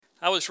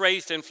I was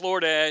raised in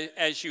Florida,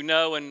 as you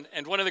know, and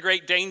one of the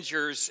great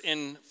dangers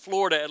in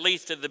Florida, at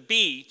least at the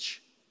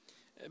beach,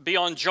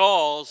 beyond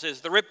Jaws,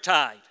 is the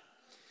riptide.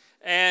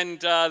 And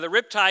the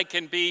riptide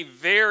can be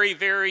very,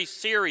 very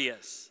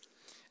serious.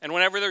 And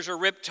whenever there's a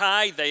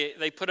riptide,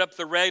 they put up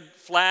the red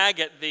flag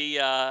at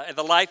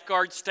the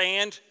lifeguard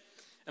stand,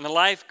 and the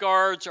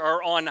lifeguards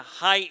are on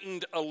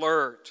heightened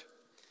alert.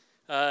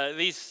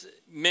 These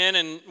men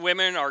and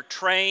women are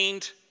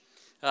trained.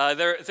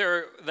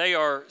 They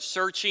are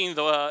searching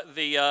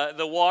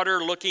the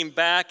water, looking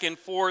back and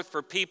forth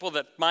for people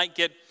that might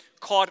get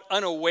caught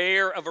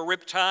unaware of a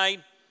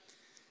riptide.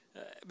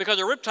 Because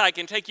a riptide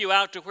can take you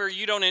out to where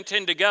you don't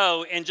intend to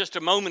go in just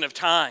a moment of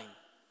time.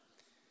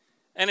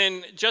 And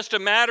in just a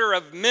matter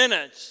of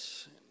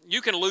minutes,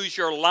 you can lose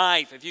your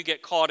life if you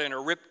get caught in a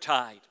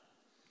riptide.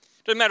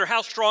 Doesn't matter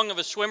how strong of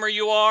a swimmer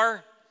you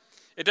are.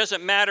 It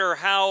doesn't matter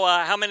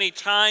how many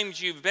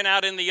times you've been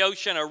out in the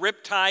ocean. A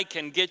riptide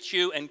can get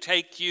you and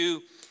take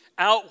you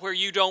out where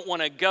you don't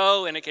want to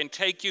go, and it can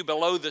take you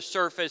below the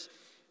surface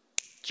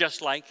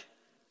just like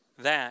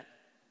that.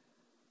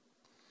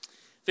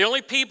 The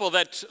only people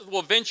that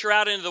will venture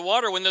out into the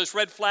water when those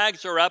red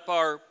flags are up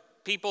are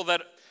people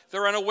that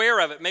they're unaware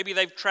of it. Maybe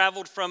they've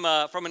traveled from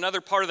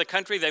another part of the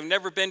country. They've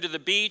never been to the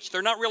beach.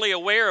 They're not really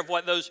aware of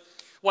what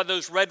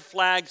those red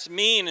flags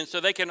mean, and so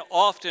they can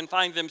often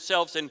find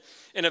themselves in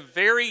a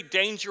very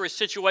dangerous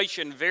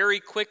situation very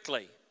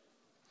quickly.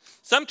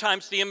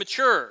 Sometimes the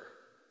immature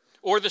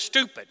or the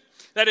stupid.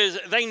 That is,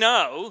 they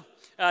know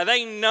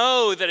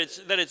that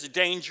it's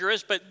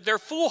dangerous, but they're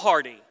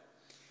foolhardy.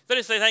 That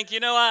is, they think,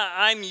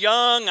 I'm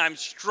young, I'm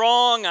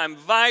strong, I'm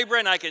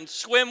vibrant, I can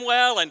swim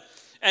well,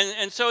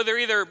 and so they're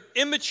either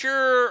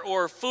immature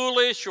or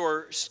foolish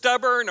or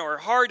stubborn or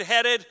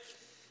hard-headed,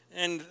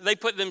 and they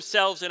put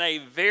themselves in a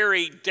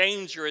very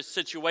dangerous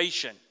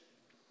situation.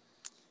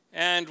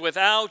 And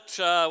without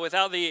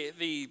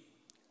the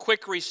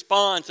quick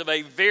response of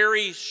a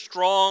very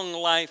strong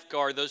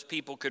lifeguard, those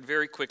people could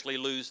very quickly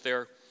lose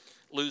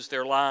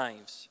their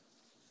lives.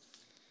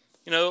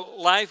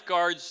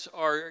 Lifeguards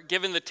are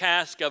given the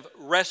task of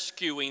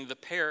rescuing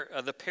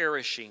the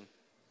perishing.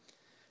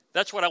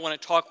 That's what I want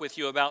to talk with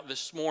you about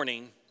this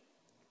morning.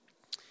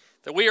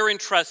 That we are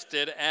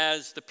entrusted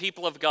as the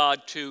people of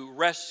God to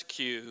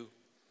rescue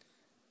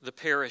the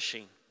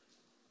perishing.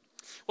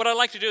 What I'd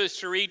like to do is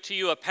to read to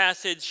you a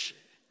passage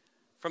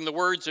from the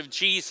words of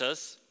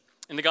Jesus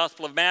in the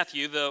Gospel of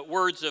Matthew, the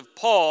words of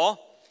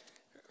Paul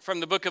from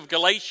the book of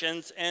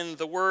Galatians, and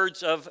the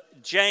words of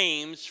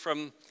James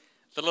from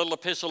the little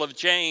epistle of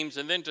James,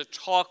 and then to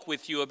talk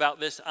with you about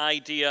this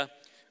idea,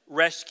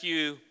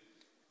 rescue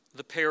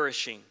the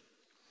perishing.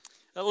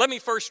 Now, let me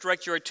first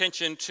direct your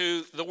attention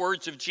to the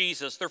words of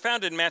Jesus. They're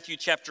found in Matthew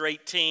chapter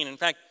 18. In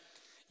fact,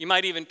 you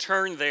might even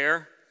turn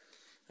there.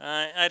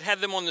 I'd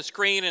had them on the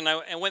screen, and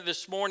I went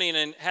this morning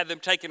and had them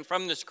taken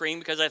from the screen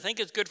because I think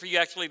it's good for you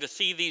actually to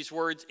see these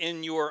words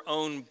in your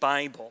own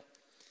Bible.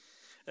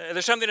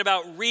 There's something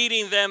about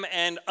reading them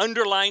and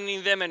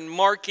underlining them and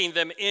marking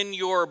them in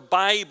your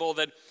Bible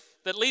that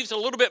leaves a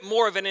little bit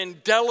more of an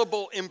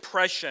indelible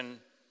impression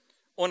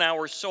on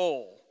our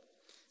soul.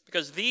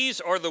 Because these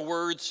are the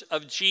words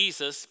of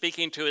Jesus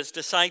speaking to his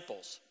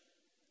disciples.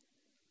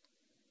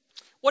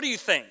 What do you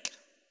think?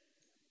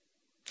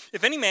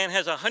 If any man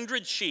has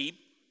 100 sheep,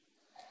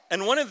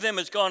 and one of them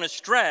has gone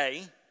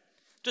astray,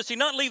 does he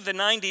not leave the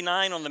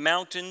 99 on the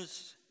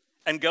mountains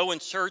and go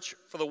and search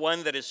for the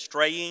one that is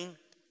straying?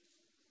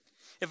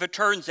 If it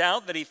turns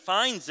out that he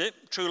finds it,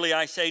 truly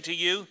I say to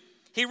you,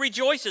 he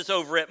rejoices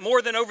over it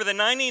more than over the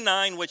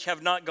 99 which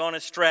have not gone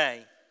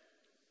astray.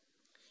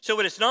 So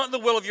it is not the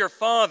will of your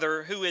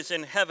Father who is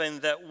in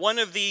heaven that one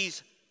of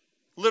these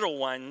little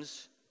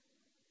ones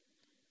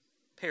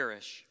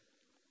perish.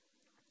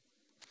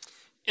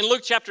 In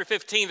Luke chapter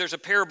 15, there's a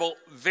parable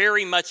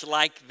very much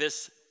like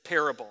this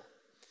parable.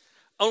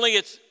 Only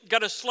it's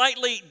got a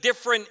slightly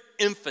different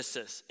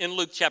emphasis in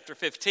Luke chapter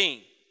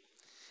 15.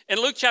 In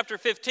Luke chapter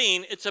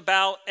 15, it's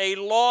about a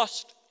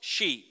lost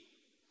sheep.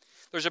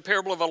 There's a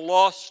parable of a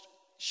lost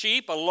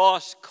sheep, a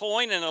lost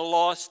coin, and a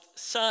lost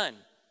son.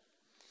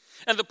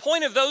 And the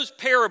point of those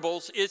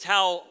parables is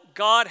how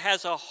God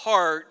has a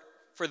heart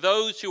for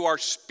those who are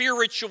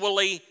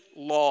spiritually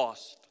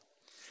lost,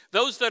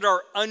 those that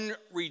are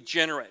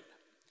unregenerate,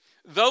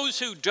 those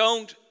who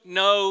don't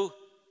know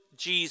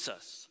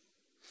Jesus.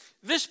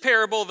 This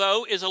parable,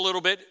 though, is a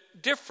little bit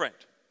different.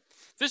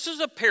 This is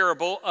a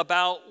parable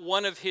about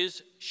one of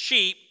his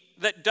sheep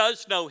that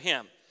does know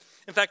him.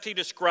 In fact, he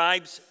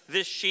describes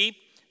this sheep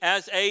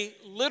as a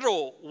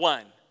little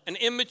one, an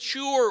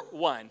immature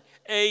one,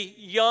 a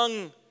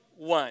young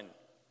one.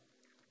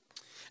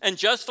 And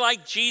just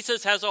like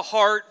Jesus has a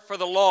heart for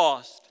the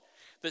lost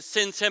that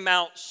sends him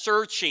out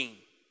searching,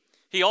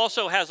 he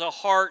also has a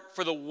heart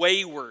for the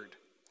wayward,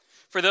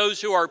 for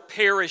those who are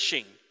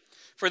perishing,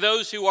 for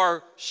those who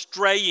are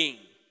straying.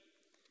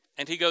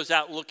 And he goes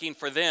out looking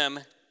for them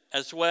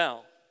as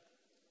well.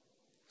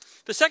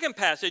 The second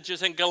passage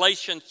is in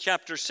Galatians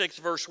chapter 6,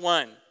 verse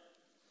 1.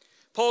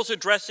 Paul's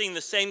addressing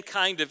the same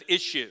kind of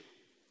issue.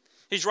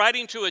 He's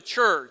writing to a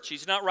church.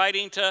 He's not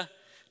writing to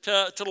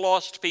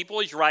lost people.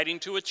 He's writing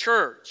to a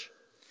church.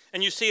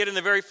 And you see it in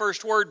the very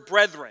first word,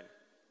 brethren.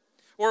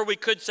 Or we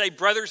could say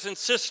brothers and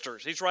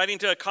sisters. He's writing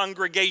to a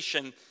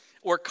congregation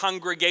or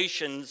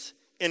congregations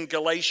in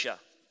Galatia.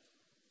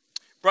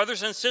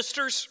 Brothers and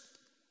sisters,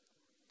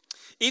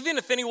 even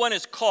if anyone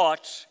is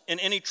caught in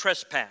any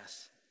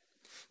trespass.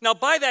 Now,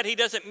 by that, he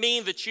doesn't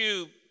mean that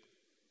you,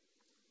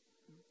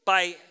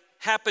 by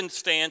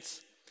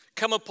happenstance,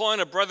 come upon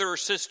a brother or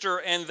sister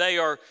and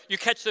you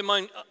catch them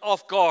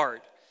off guard,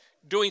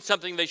 doing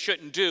something they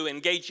shouldn't do,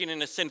 engaging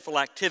in a sinful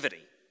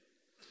activity.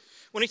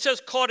 When he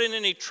says caught in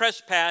any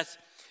trespass,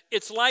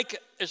 it's like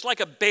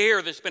a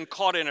bear that's been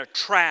caught in a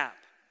trap,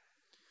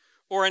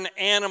 or an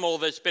animal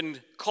that's been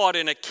caught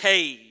in a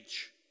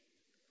cage.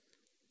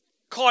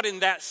 Caught in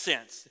that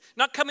sense.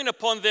 Not coming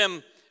upon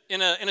them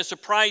in a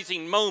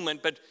surprising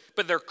moment,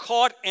 but they're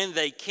caught and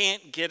they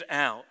can't get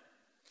out.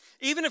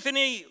 Even if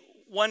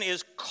anyone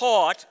is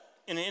caught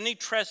in any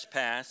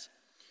trespass,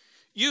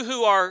 you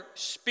who are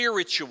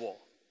spiritual,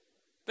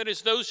 that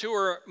is, those who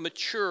are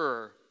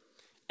mature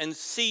and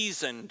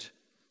seasoned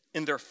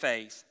in their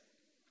faith,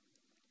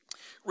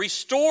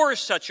 restore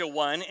such a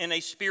one in a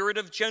spirit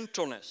of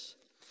gentleness.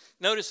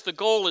 Notice the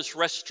goal is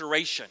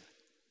restoration.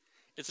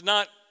 It's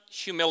not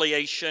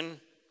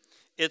humiliation.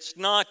 It's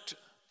not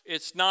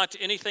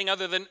anything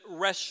other than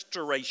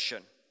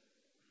restoration.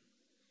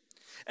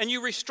 And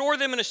you restore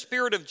them in a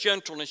spirit of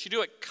gentleness. You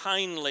do it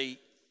kindly,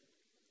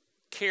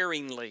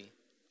 caringly,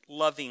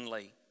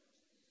 lovingly.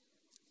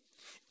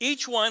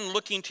 Each one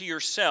looking to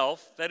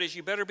yourself, that is,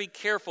 you better be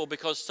careful,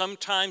 because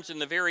sometimes in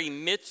the very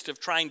midst of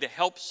trying to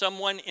help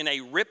someone in a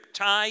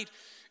riptide,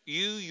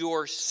 you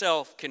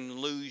yourself can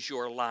lose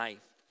your life.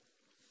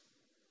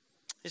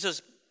 He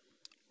says,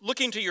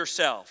 looking to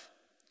yourself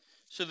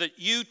so that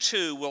you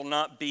too will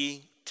not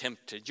be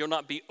tempted. You'll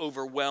not be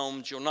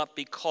overwhelmed. You'll not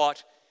be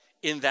caught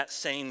in that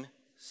same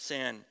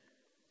sin.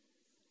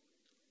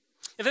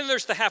 And then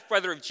there's the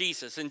half-brother of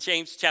Jesus in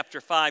James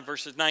chapter 5,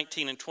 verses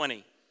 19 and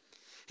 20.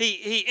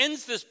 He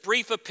ends this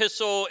brief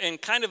epistle in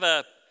kind of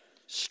a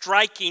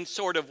striking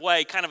sort of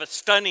way, kind of a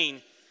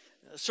stunning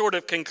sort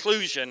of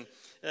conclusion,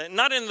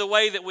 not in the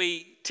way that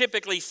we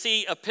typically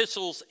see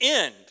epistles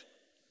end.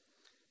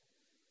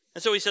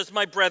 And so he says,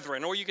 my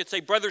brethren, or you could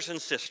say brothers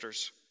and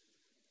sisters,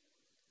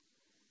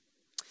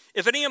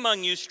 if any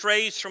among you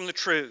strays from the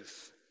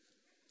truth,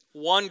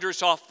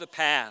 wanders off the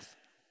path,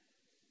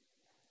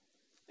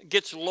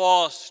 gets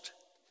lost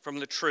from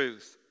the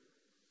truth,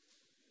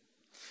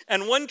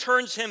 and one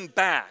turns him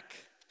back,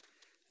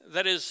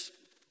 that is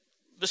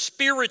the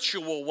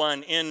spiritual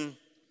one in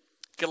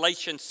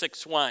Galatians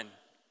 6:1.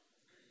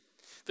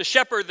 The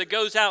shepherd that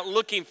goes out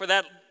looking for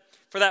that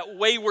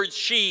wayward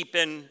sheep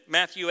in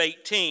Matthew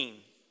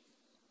 18.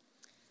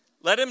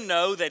 Let him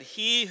know that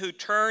he who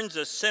turns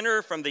a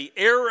sinner from the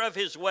error of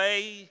his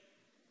way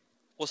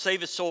will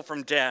save his soul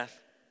from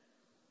death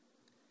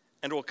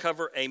and will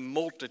cover a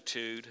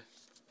multitude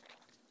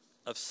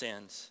of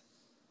sins.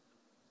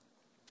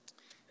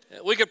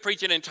 We could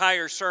preach an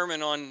entire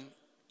sermon on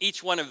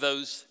each one of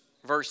those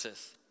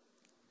verses.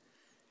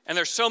 And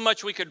there's so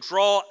much we could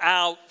draw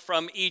out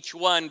from each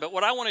one. But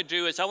what I want to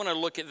do is I want to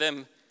look at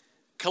them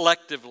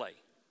collectively.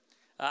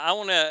 I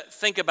want to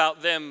think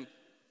about them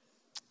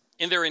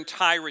in their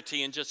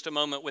entirety in just a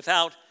moment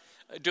without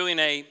doing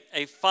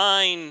a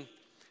fine,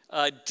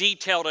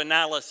 detailed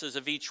analysis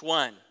of each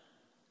one.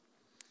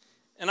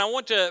 And I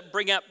want to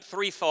bring up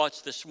three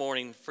thoughts this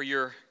morning for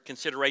your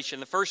consideration.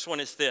 The first one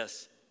is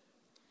this: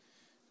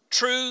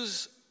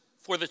 truths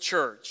for the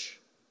church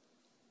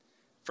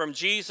from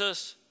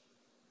Jesus,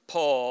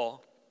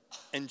 Paul,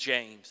 and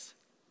James.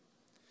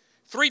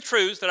 Three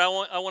truths that I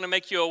want to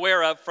make you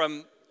aware of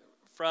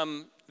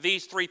from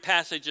these three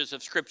passages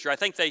of Scripture. I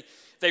think they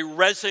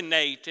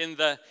resonate in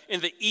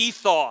the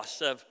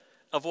ethos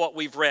of what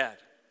we've read.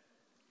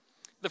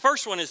 The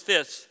first one is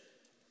this: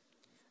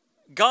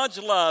 God's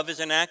love is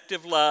an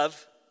active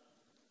love,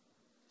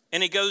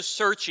 and he goes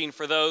searching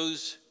for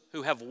those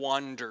who have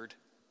wandered.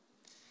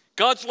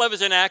 God's love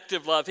is an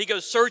active love. He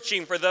goes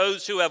searching for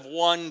those who have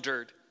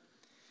wandered.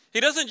 He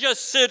doesn't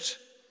just sit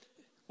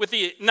with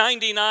the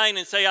 99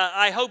 and say,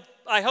 I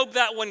hope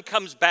that one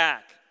comes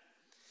back.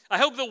 I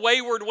hope the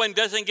wayward one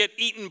doesn't get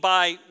eaten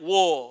by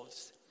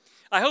wolves.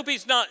 I hope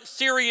he's not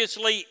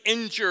seriously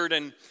injured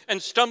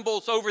and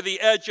stumbles over the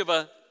edge of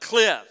a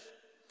cliff.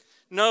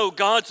 No,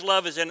 God's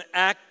love is an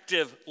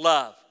active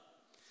love.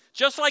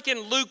 Just like in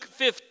Luke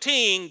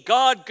 15,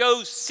 God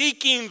goes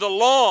seeking the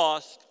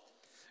lost,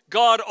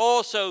 God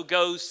also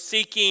goes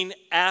seeking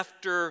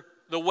after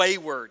the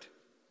wayward.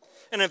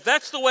 And if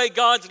that's the way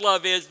God's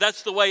love is,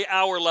 that's the way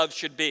our love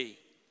should be.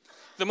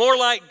 The more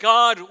like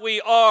God we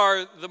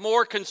are, the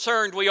more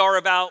concerned we are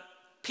about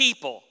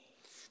people.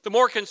 The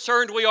more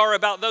concerned we are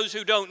about those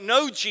who don't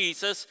know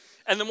Jesus,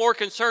 and the more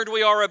concerned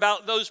we are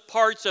about those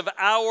parts of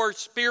our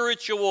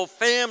spiritual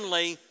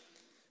family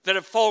that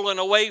have fallen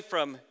away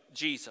from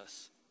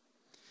Jesus.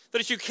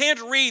 That you can't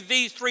read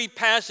these three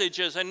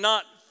passages and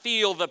not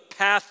feel the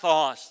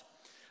pathos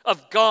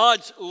of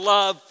God's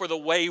love for the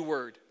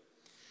wayward.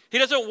 He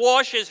doesn't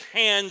wash his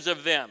hands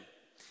of them.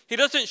 He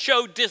doesn't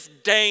show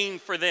disdain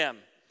for them.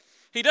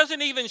 He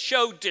doesn't even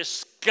show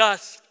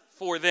disgust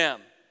for them.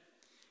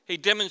 He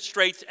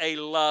demonstrates a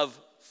love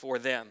for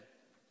them.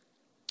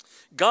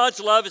 God's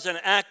love is an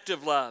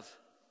active love,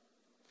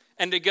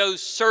 and it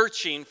goes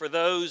searching for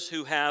those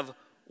who have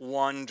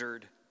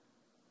wandered.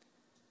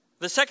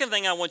 The second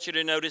thing I want you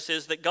to notice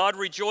is that God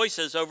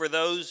rejoices over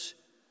those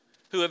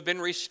who have been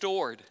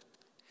restored.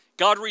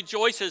 God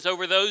rejoices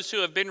over those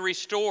who have been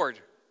restored.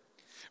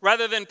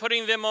 Rather than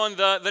putting them on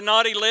the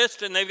naughty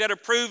list and they've got to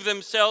prove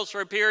themselves for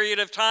a period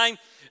of time,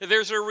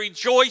 there's a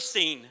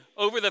rejoicing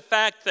over the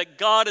fact that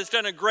God has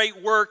done a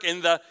great work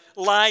in the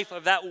life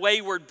of that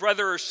wayward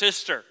brother or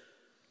sister.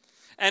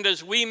 And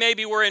as we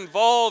maybe were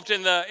involved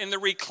in the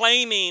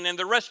reclaiming and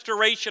the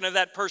restoration of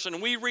that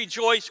person, we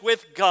rejoice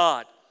with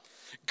God.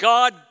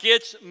 God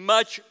gets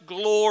much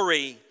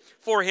glory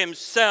for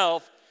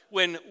himself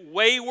when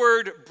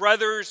wayward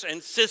brothers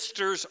and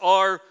sisters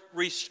are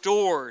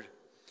restored.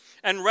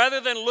 And rather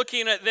than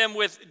looking at them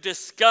with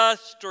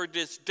disgust or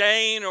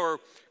disdain or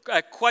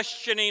a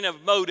questioning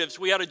of motives,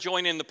 we ought to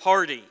join in the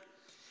party.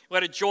 We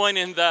ought to join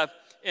in the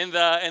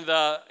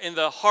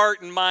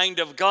heart and mind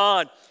of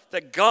God,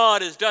 that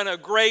God has done a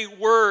great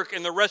work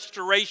in the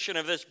restoration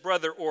of this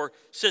brother or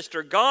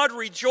sister. God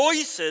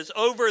rejoices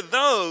over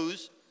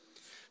those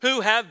who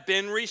have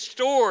been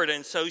restored,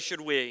 and so should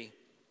we.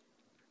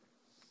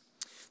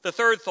 The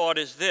third thought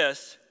is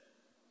this: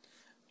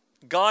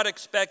 God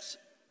expects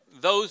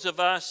those of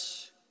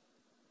us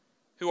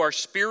who are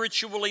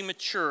spiritually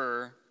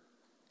mature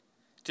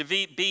to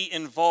be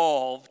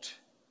involved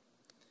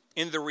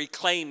in the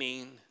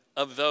reclaiming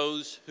of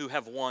those who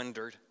have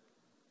wandered.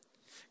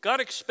 God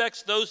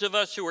expects those of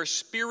us who are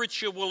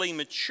spiritually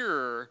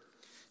mature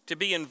to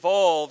be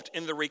involved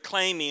in the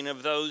reclaiming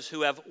of those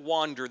who have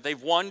wandered.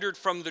 They've wandered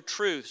from the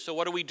truth. So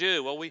what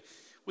do? Well,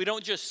 we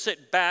don't just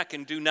sit back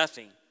and do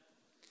nothing.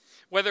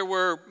 Whether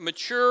we're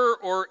mature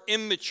or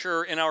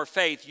immature in our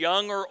faith,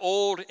 young or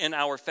old in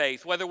our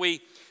faith, whether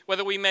we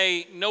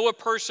may know a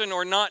person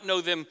or not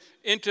know them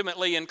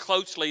intimately and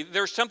closely,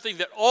 there's something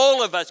that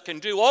all of us can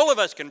do. All of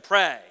us can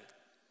pray.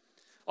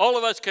 All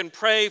of us can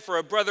pray for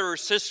a brother or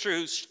sister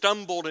who's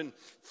stumbled and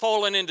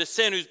fallen into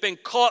sin, who's been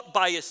caught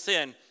by a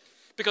sin.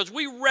 Because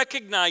we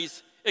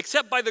recognize,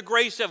 except by the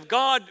grace of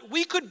God,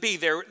 we could be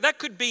there. That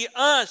could be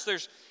us.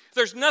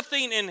 There's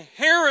nothing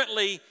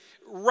inherently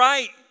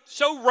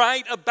so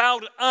right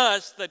about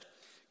us that,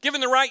 given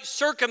the right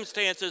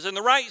circumstances and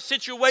the right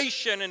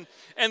situation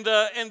and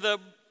the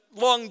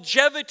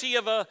longevity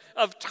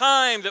of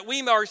time, that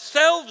we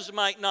ourselves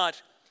might not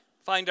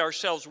find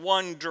ourselves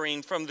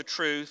wandering from the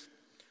truth.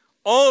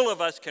 All of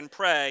us can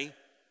pray.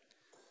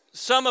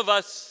 Some of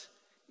us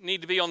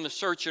need to be on the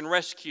search and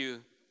rescue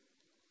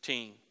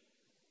team.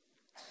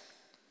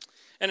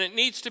 And it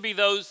needs to be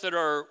those that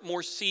are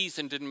more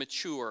seasoned and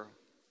mature.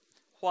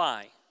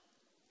 Why?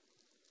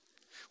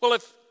 Well,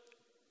 if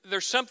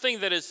there's something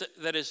that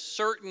is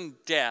certain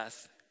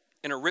death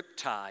in a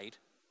riptide,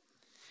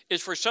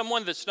 is for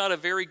someone that's not a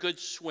very good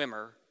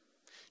swimmer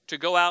to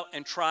go out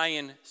and try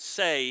and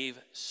save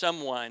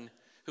someone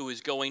who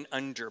is going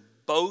under.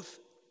 Both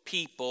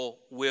people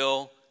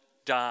will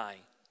die.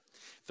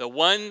 The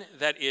one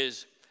that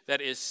is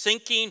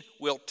sinking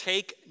will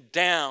take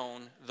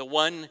down the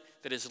one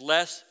that is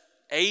less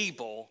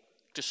able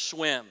to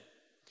swim.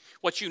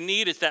 What you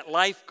need is that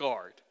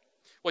lifeguard.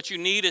 What you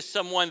need is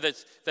someone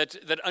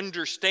that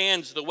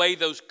understands the way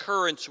those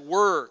currents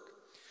work.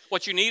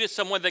 What you need is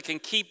someone that can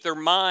keep their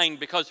mind,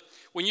 because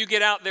when you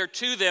get out there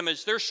to them,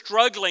 as they're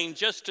struggling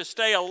just to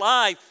stay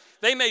alive,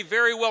 they may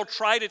very well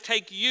try to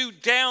take you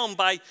down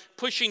by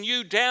pushing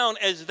you down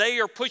as they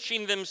are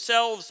pushing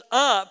themselves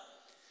up,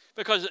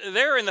 because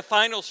they're in the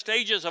final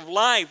stages of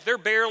life. They're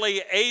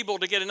barely able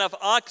to get enough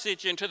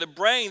oxygen to the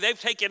brain. They've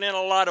taken in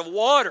a lot of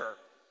water.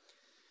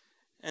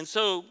 And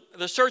so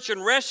the search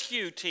and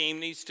rescue team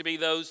needs to be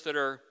those that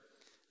are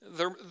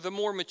the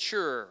more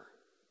mature.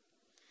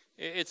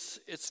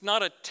 It's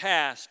not a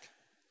task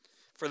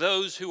for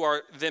those who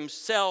are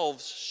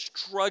themselves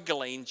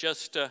struggling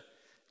just to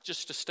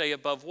stay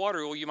above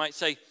water. Well, you might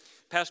say,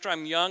 Pastor,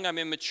 I'm young, I'm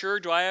immature.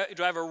 Do I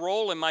have a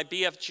role in my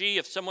BFG?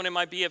 If someone in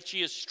my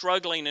BFG is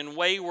struggling and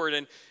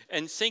wayward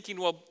and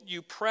sinking, well,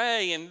 you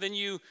pray, and then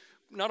you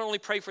not only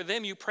pray for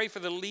them, you pray for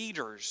the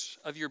leaders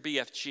of your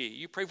BFG.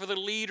 You pray for the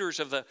leaders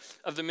of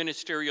the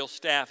ministerial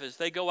staff as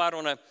they go out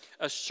on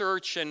a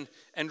search and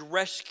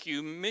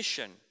rescue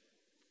mission.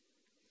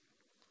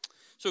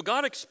 So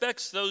God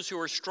expects those who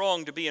are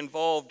strong to be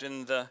involved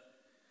in the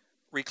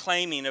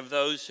reclaiming of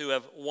those who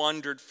have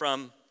wandered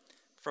from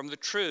the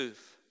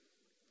truth.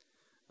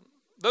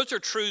 Those are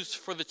truths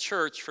for the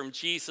church from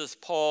Jesus,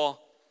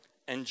 Paul,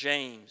 and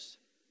James.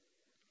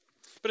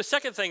 But a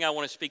second thing I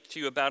want to speak to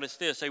you about is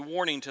this, a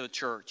warning to the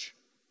church.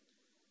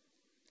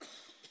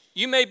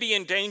 You may be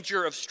in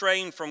danger of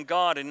straying from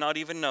God and not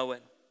even know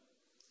it.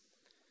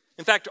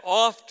 In fact,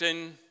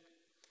 often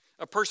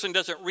a person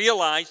doesn't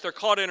realize they're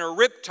caught in a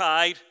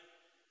riptide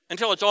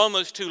until it's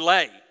almost too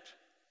late.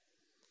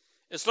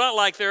 It's not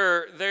like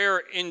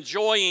they're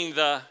enjoying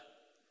the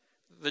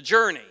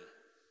journey.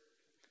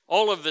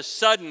 All of a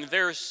sudden,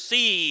 they're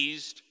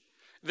seized.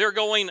 They're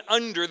going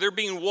under. They're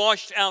being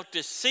washed out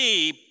to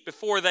sea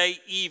before they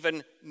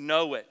even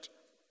know it.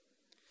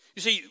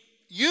 You see,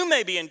 you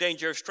may be in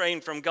danger of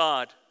straying from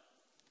God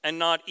and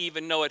not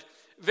even know it.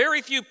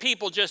 Very few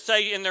people just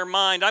say in their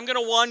mind, I'm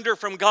going to wander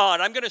from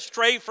God. I'm going to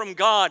stray from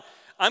God.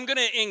 I'm going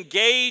to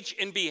engage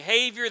in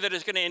behavior that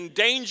is going to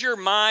endanger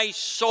my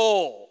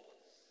soul.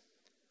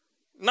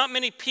 Not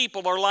many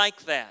people are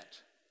like that.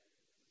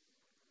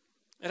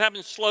 It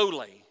happens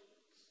slowly,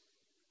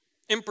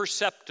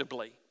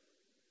 imperceptibly.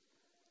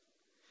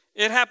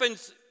 It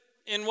happens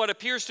in what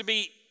appears to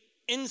be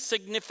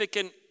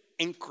insignificant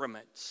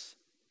increments.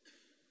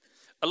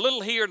 A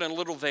little here and a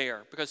little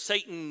there, because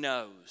Satan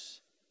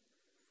knows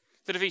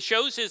that if he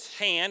shows his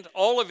hand,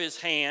 all of his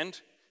hand,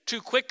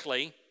 too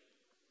quickly,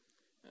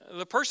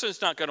 the person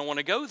is not going to want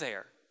to go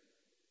there.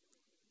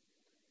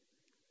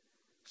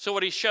 So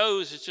what he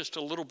shows is just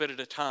a little bit at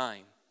a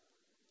time.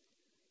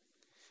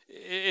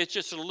 It's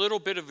just a little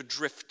bit of a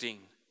drifting.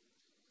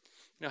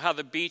 You know how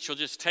the beach will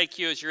just take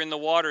you as you're in the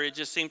water. It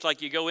just seems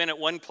like you go in at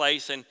one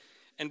place and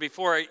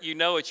before you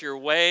know it, you're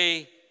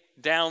way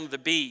down the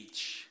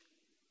beach.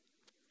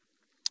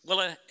 Well,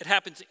 it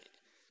happens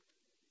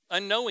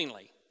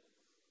unknowingly.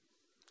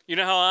 You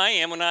know how I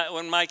am when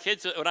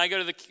I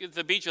go to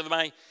the beach with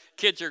my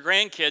kids or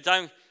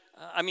grandkids.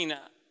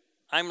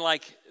 I'm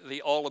like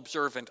the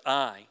all-observant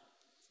eye.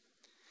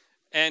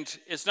 And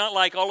it's not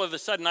like all of a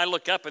sudden I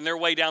look up and they're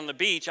way down the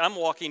beach. I'm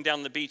walking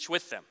down the beach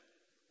with them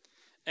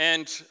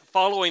and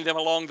following them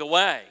along the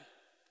way.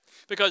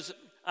 Because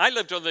I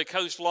lived on the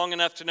coast long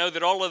enough to know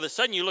that all of a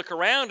sudden you look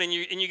around and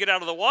you get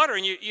out of the water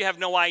and you have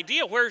no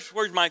idea,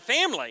 where's my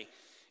family?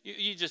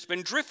 You've just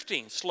been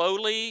drifting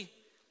slowly,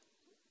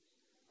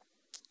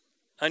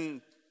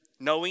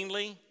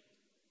 unknowingly.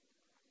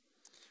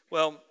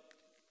 Well,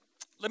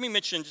 let me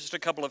mention just a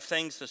couple of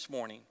things this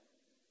morning.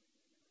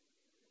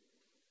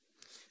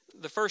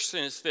 The first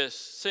thing is this: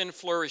 sin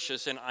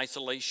flourishes in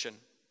isolation.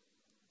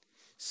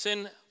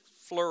 Sin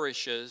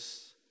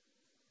flourishes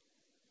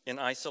in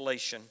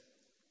isolation.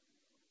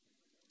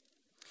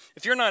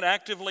 If you're not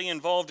actively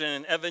involved in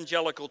an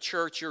evangelical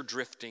church, you're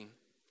drifting.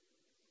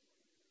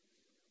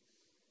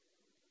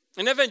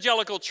 An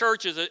evangelical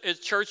church is a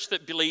church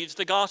that believes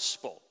the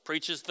gospel,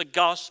 preaches the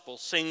gospel,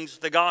 sings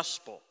the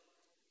gospel.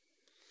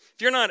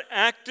 If you're not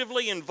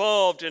actively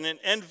involved in an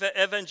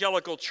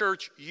evangelical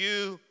church,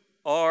 you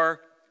are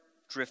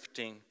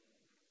drifting.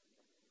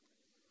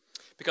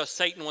 Because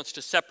Satan wants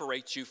to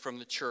separate you from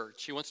the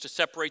church. He wants to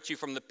separate you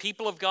from the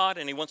people of God,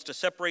 and he wants to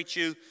separate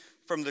you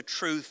from the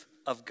truth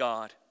of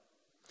God.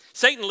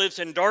 Satan lives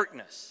in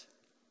darkness,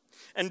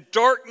 and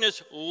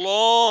darkness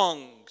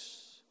longs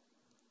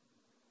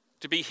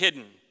to be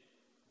hidden.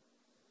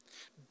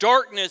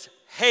 Darkness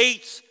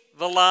hates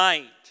the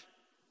light.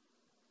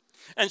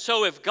 And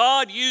so if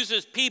God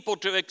uses people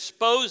to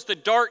expose the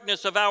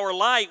darkness of our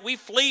light, we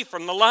flee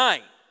from the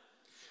light.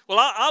 Well,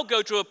 I'll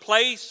go to a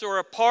place or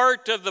a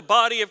part of the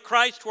body of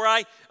Christ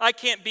where I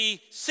can't be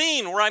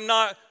seen, where I'm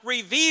not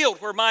revealed,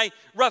 where my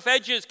rough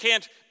edges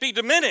can't be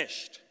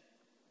diminished.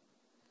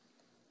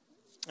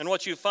 And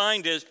what you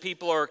find is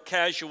people are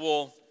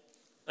casual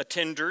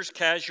attenders,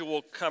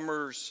 casual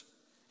comers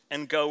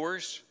and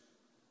goers.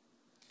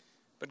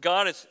 But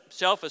God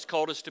himself has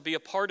called us to be a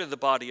part of the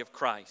body of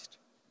Christ.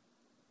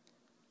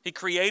 He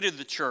created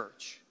the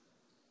church.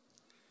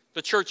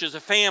 The church is a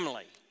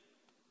family.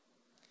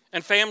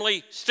 And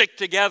family stick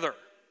together.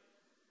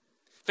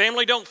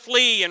 Family don't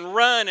flee and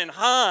run and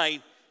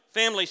hide.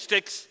 Family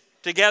sticks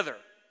together.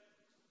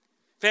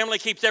 Family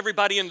keeps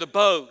everybody in the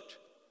boat.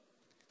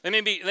 They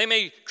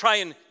may try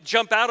and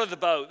jump out of the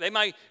boat. They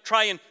might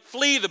try and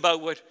flee the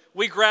boat. But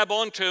we grab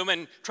onto them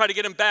and try to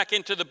get them back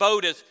into the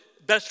boat as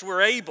best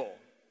we're able.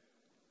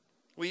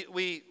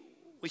 We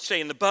stay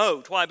in the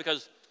boat. Why?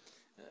 Because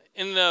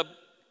in the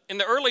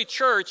early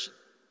church,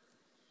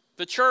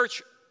 the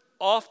church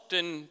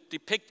often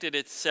depicted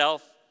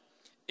itself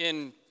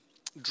in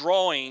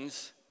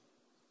drawings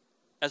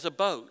as a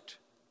boat.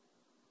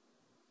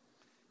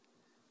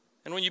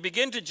 And when you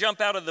begin to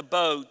jump out of the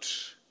boat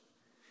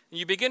and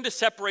you begin to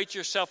separate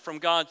yourself from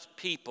God's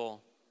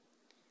people,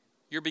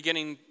 you're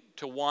beginning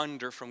to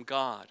wander from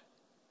God.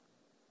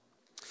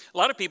 A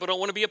lot of people don't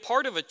want to be a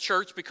part of a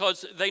church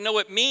because they know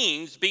it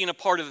means being a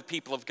part of the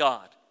people of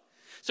God.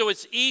 So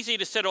it's easy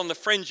to sit on the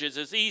fringes.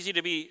 It's easy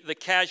to be the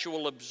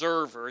casual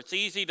observer. It's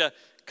easy to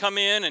come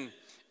in and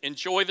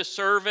enjoy the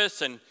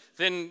service and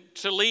then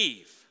to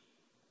leave.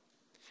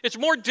 It's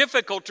more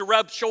difficult to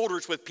rub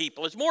shoulders with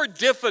people. It's more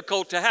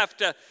difficult to have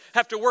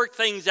to work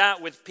things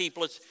out with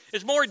people.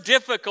 It's more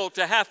difficult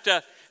to have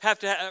to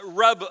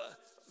rub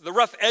the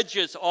rough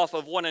edges off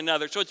of one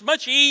another. So it's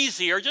much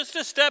easier just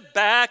to step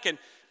back and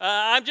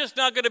I'm just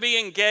not going to be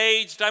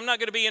engaged. I'm not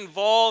going to be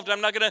involved.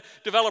 I'm not going to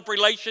develop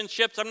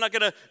relationships. I'm not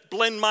going to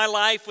blend my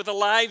life with the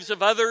lives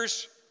of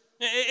others.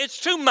 It's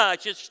too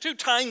much. It's too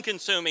time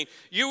consuming.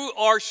 You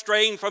are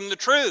straying from the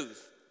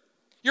truth.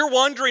 You're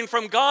wandering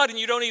from God and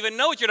you don't even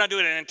know it. You're not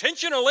doing it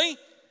intentionally,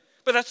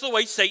 but that's the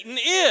way Satan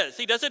is.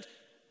 He does it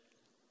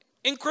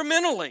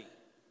incrementally.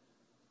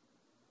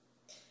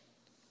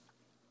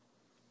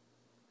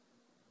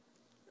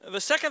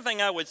 The second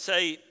thing I would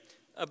say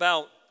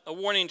about a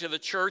warning to the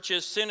church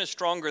is sin is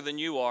stronger than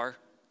you are.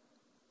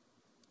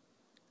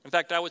 In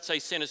fact, I would say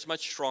sin is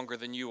much stronger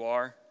than you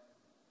are.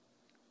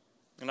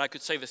 And I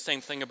could say the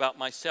same thing about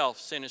myself.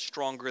 Sin is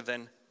stronger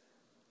than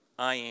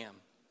I am.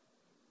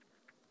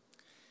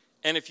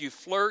 And if you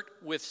flirt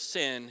with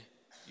sin,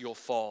 you'll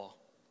fall.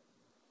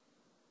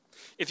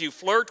 If you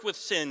flirt with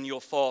sin, you'll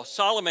fall.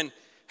 Solomon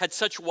had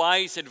such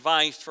wise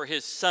advice for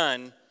his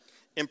son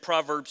in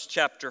Proverbs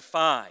chapter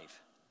 5.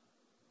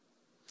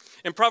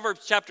 In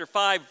Proverbs chapter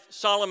 5,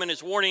 Solomon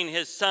is warning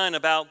his son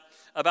about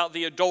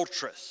the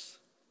adulteress.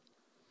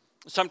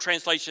 Some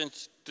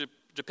translations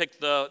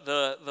depict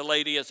the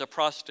lady as a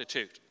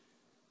prostitute.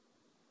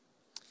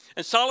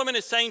 And Solomon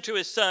is saying to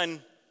his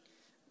son,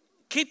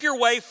 keep your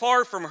way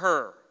far from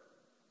her,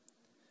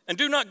 and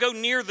do not go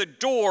near the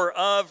door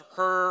of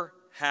her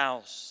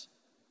house.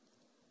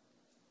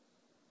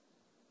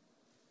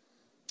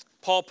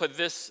 Paul put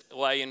this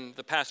way in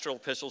the pastoral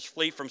epistles,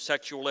 flee from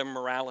sexual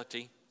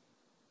immorality.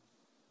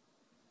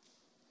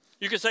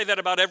 You can say that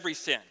about every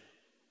sin.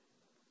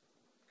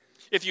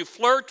 If you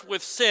flirt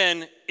with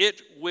sin,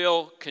 it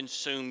will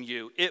consume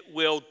you. It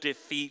will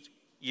defeat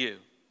you.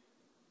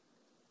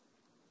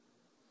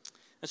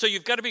 And so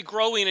you've got to be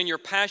growing in your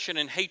passion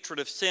and hatred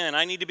of sin.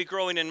 I need to be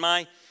growing in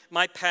my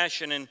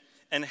passion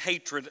and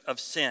hatred of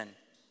sin.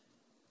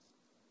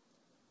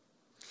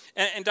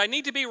 And I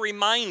need to be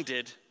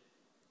reminded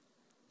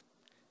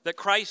that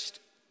Christ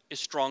is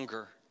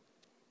stronger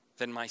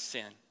than my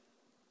sin.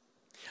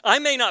 I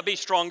may not be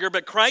stronger,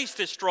 but Christ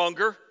is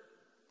stronger.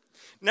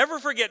 Never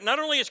forget, not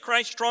only is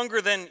Christ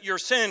stronger than your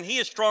sin, he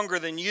is stronger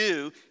than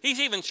you. He's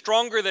even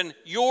stronger than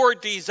your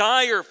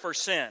desire for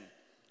sin.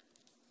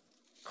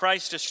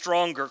 Christ is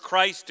stronger.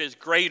 Christ is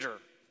greater.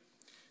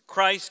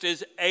 Christ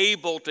is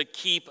able to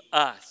keep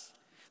us.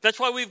 That's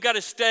why we've got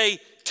to stay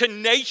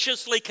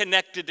tenaciously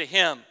connected to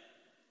him.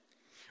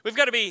 We've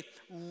got to be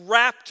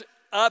wrapped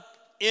up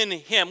in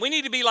him. We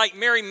need to be like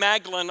Mary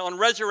Magdalene on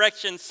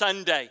Resurrection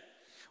Sunday.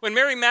 When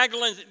Mary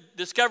Magdalene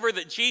discovered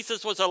that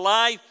Jesus was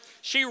alive,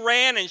 she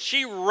ran and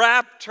she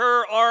wrapped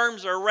her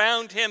arms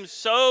around him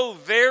so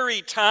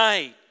very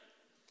tight.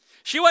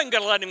 She wasn't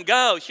going to let him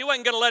go. She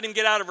wasn't going to let him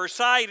get out of her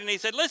sight. And he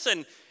said,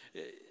 listen,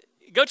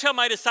 go tell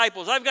my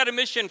disciples, I've got a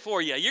mission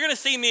for you. You're going to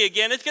see me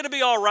again. It's going to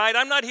be all right.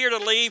 I'm not here to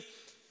leave.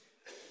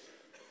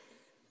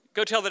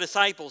 Go tell the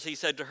disciples, he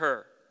said to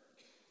her.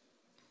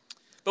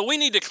 But we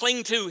need to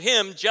cling to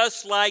him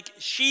just like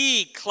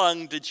she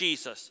clung to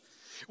Jesus,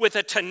 with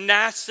a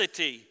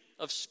tenacity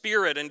of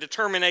spirit and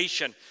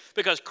determination,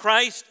 because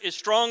Christ is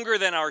stronger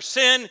than our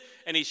sin,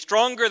 and he's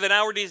stronger than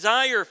our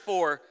desire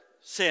for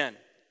sin.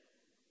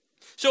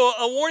 So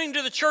a warning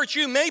to the church,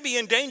 you may be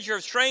in danger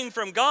of straying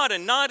from God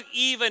and not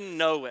even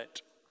know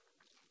it.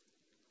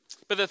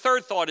 But the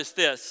third thought is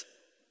this.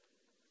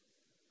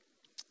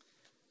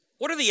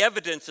 What are the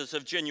evidences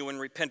of genuine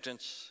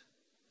repentance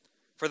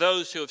for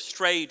those who have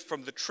strayed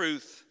from the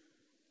truth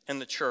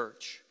and the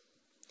church?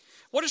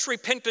 What does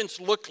repentance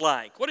look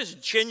like? What does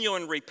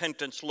genuine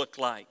repentance look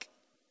like?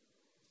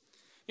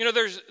 You know,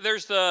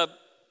 there's the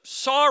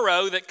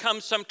sorrow that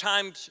comes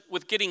sometimes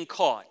with getting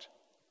caught.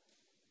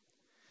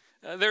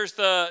 There's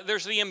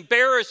the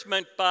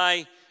embarrassment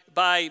by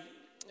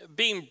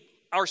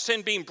our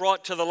sin being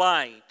brought to the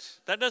light.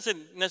 That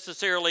doesn't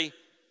necessarily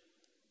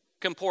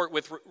comport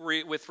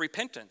with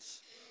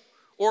repentance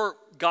or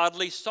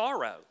godly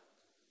sorrow.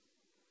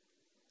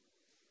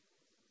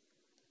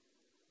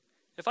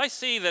 If I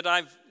see that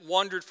I've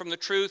wandered from the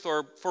truth,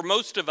 or for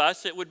most of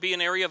us, it would be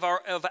an area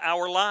of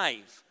our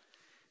life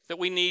that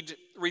we need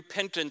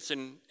repentance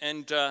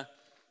and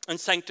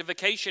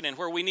sanctification in,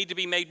 where we need to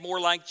be made more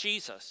like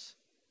Jesus.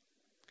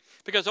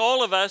 Because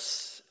all of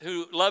us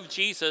who love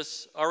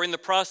Jesus are in the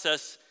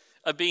process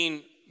of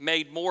being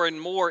made more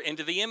and more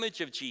into the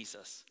image of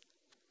Jesus.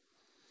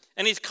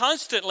 And he's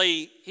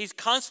constantly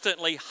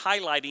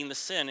highlighting the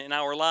sin in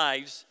our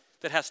lives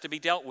that has to be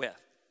dealt with.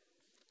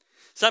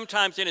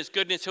 Sometimes in his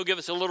goodness, he'll give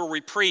us a little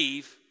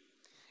reprieve.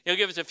 He'll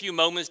give us a few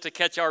moments to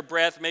catch our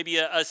breath, maybe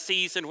a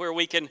season where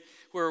we can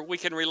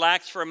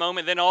relax for a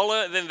moment.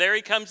 Then there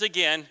he comes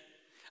again.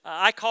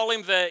 I call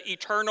him the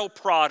eternal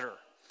prodder.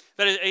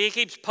 That is, he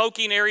keeps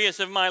poking areas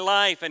of my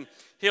life, and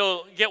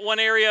he'll get one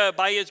area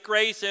by his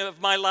grace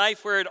of my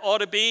life where it ought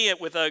to be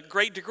with a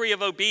great degree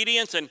of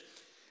obedience, and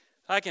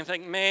I can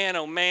think, man,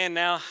 oh man,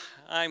 now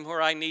I'm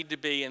where I need to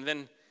be. And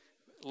then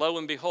lo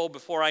and behold,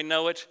 before I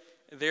know it,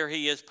 there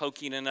he is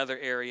poking another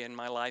area in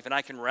my life. And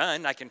I can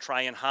run, I can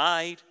try and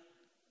hide,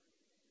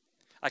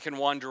 I can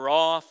wander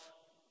off,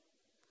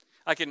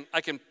 I can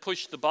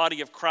push the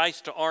body of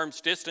Christ to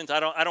arm's distance. I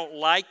don't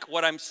like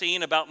what I'm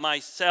seeing about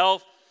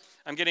myself.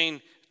 I'm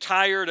getting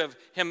tired of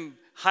him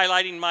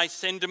highlighting my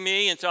sin to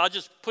me, and so I'll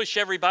just push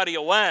everybody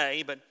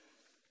away. But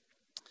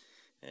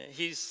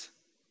he's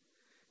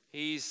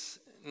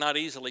not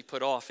easily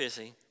put off, is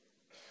he?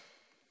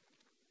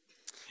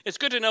 It's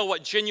good to know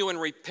what genuine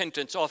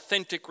repentance,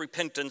 authentic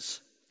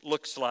repentance,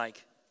 looks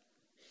like.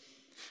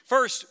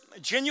 First,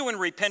 genuine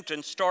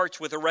repentance starts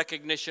with a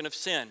recognition of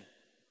sin.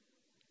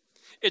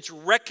 It's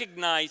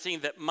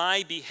recognizing that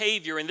my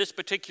behavior in this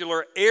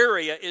particular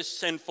area is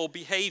sinful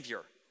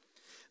behavior.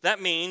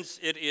 That means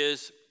it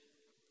is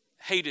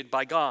hated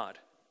by God.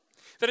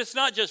 That it's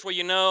not just,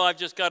 well, I've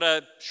just got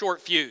a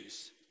short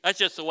fuse. That's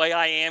just the way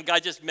I am.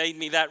 God just made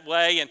me that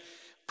way, and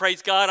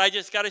praise God, I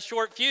just got a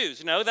short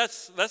fuse. No,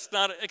 that's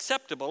not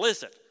acceptable,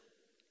 is it?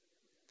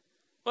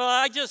 Well,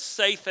 I just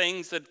say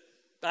things that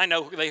I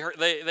know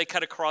they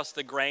cut across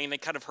the grain. They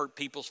kind of hurt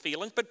people's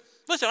feelings. But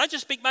listen, I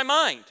just speak my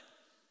mind.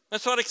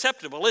 That's not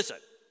acceptable, is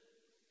it?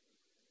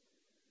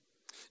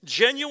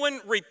 Genuine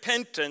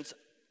repentance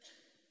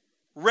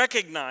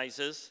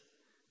recognizes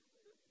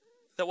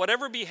that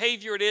whatever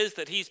behavior it is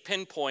that he's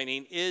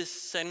pinpointing is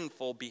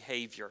sinful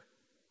behavior.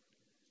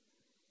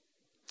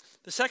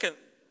 The second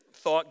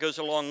thought goes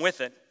along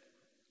with it.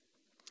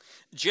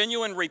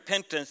 Genuine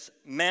repentance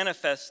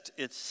manifests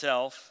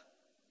itself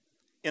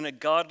in a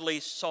godly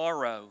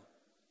sorrow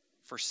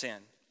for sin.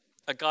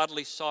 A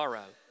godly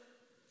sorrow.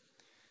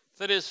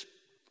 That is,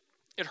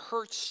 it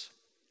hurts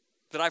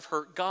that I've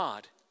hurt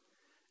God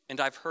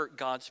and I've hurt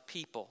God's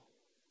people.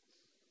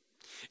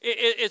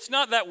 It's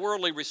not that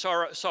worldly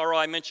sorrow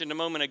I mentioned a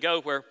moment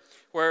ago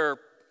where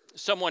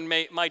someone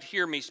might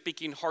hear me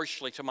speaking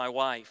harshly to my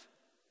wife.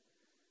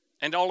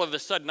 And all of a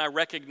sudden I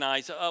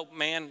recognize, oh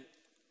man,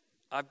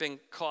 I've been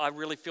caught. I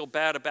really feel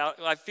bad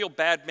I feel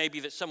bad maybe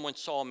that someone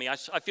saw me.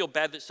 I feel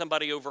bad that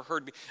somebody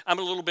overheard me. I'm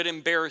a little bit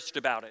embarrassed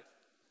about it.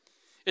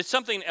 It's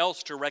something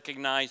else to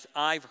recognize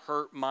I've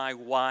hurt my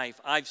wife.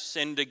 I've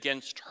sinned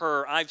against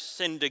her. I've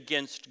sinned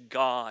against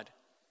God.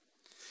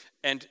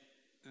 And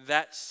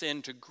that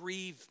sin to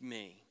grieve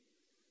me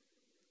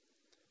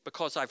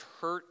because I've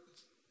hurt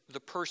the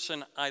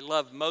person I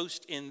love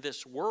most in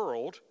this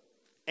world,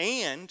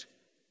 and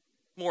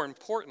more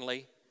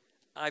importantly,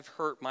 I've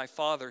hurt my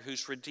Father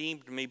who's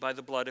redeemed me by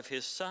the blood of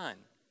his Son.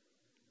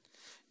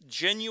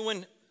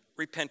 Genuine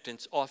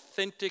repentance,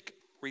 authentic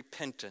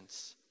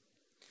repentance,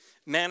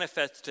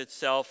 manifests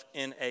itself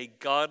in a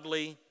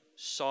godly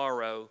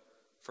sorrow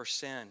for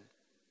sin.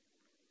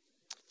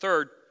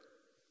 Third,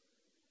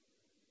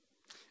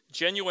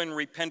 genuine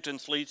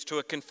repentance leads to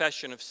a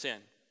confession of sin.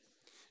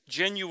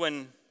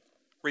 Genuine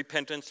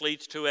repentance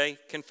leads to a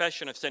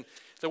confession of sin.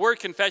 The word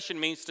confession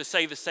means to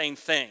say the same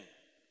thing.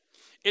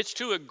 It's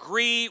to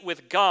agree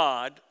with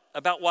God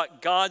about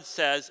what God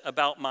says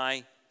about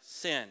my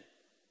sin.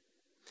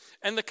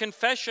 And the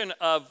confession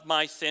of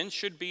my sin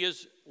should be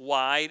as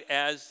wide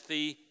as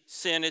the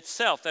sin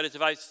itself. That is,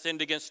 if I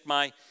sinned against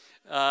my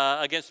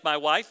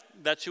wife,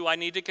 that's who I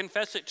need to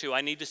confess it to.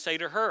 I need to say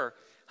to her,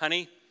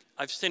 honey,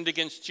 I've sinned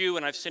against you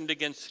and I've sinned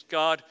against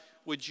God.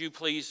 Would you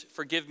please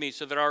forgive me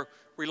so that our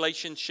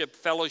relationship,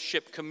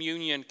 fellowship,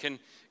 communion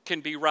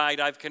can be right?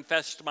 I've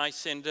confessed my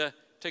sin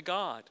to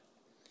God.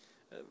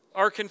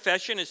 Our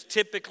confession is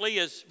typically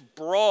as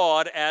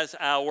broad as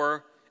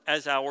our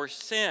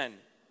sin.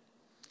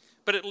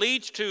 But it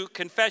leads to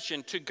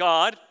confession to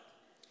God.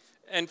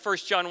 And 1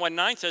 John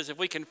 1:9 says, if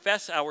we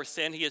confess our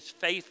sin, he is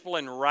faithful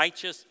and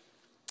righteous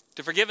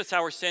to forgive us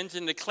our sins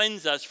and to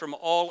cleanse us from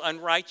all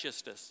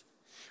unrighteousness.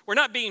 We're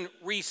not being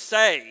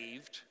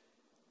resaved.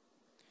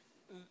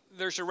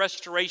 There's a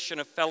restoration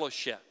of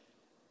fellowship.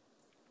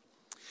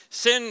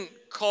 Sin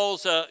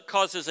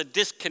causes a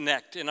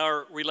disconnect in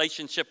our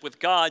relationship with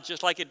God,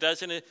 just like it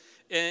does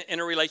in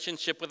a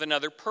relationship with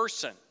another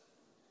person.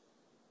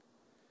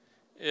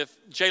 If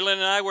Jalen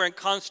and I were in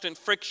constant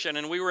friction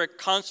and we were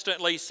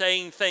constantly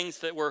saying things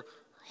that were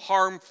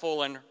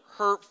harmful and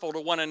hurtful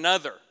to one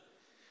another,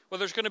 well,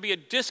 there's going to be a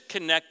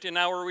disconnect in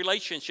our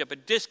relationship, a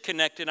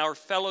disconnect in our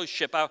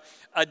fellowship,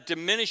 a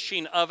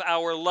diminishing of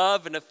our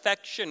love and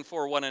affection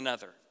for one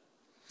another.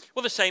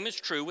 Well, the same is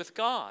true with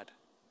God.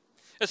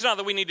 It's not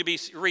that we need to be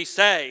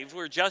resaved.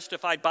 We're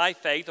justified by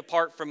faith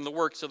apart from the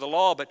works of the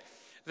law, but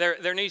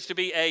there needs to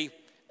be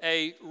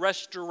a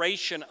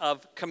restoration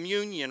of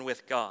communion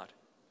with God.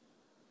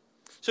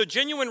 So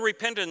genuine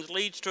repentance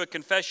leads to a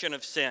confession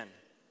of sin.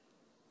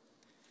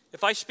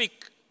 If I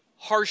speak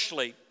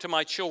harshly to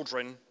my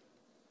children,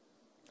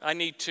 I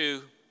need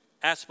to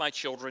ask my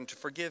children to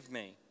forgive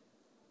me.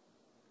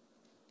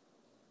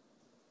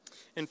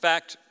 In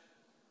fact,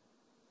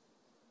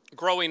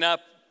 growing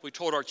up, we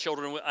told our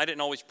children, I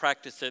didn't always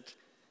practice it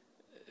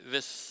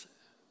this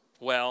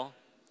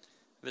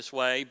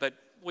way, but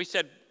we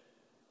said,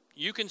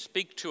 you can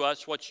speak to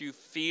us what you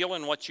feel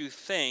and what you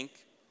think.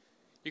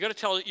 You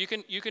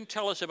can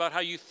tell us about how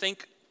you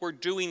think we're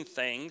doing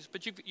things,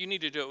 but you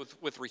need to do it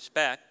with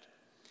respect,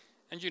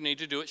 and you need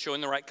to do it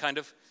showing the right kind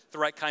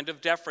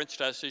of deference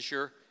to us as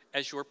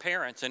your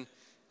parents. And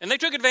they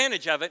took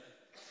advantage of it.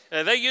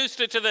 They used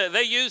it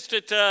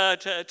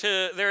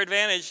to their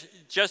advantage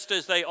just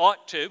as they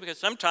ought to, because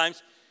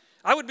sometimes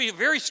I would be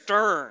very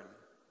stern,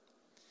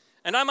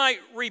 and I might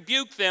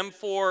rebuke them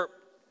for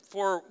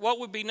what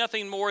would be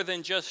nothing more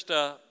than just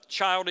a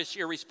childish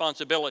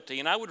irresponsibility,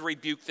 and I would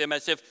rebuke them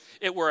as if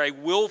it were a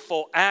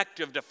willful act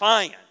of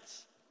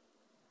defiance.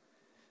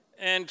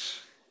 And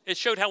it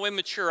showed how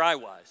immature I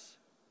was.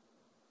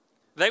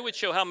 They would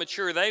show how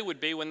mature they would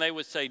be when they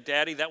would say,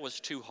 Daddy, that was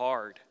too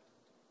hard.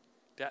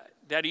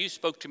 Daddy, you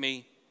spoke to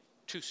me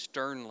too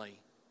sternly.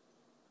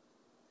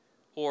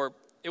 Or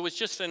it was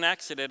just an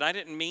accident. I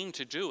didn't mean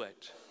to do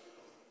it.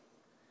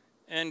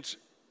 And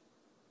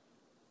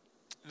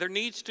there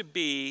needs to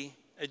be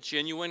a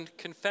genuine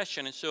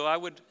confession. And so I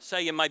would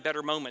say in my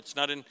better moments,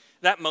 not in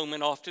that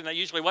moment often. I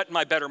usually wasn't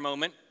my better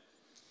moment.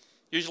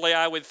 Usually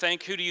I would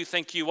think, who do you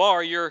think you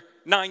are? You're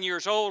 9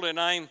 years old and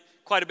I'm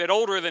quite a bit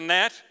older than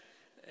that.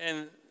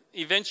 And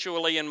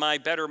eventually in my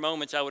better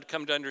moments, I would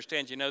come to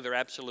understand, they're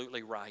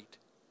absolutely right.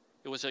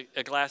 It was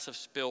a glass of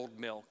spilled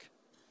milk.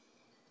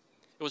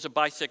 It was a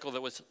bicycle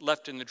that was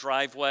left in the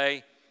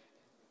driveway.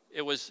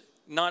 It was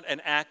not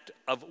an act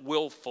of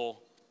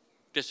willful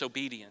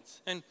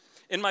disobedience. And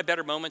in my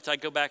better moments, I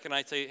go back and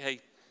I say,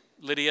 hey,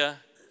 Lydia,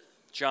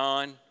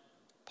 John,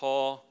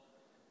 Paul,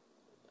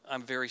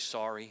 I'm very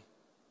sorry.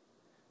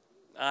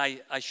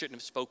 I shouldn't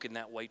have spoken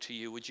that way to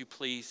you. Would you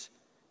please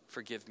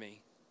forgive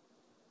me?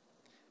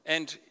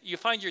 And you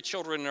find your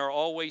children are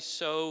always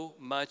so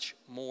much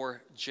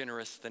more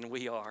generous than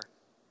we are.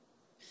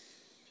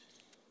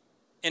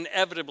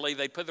 Inevitably,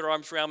 they put their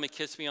arms around me,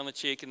 kiss me on the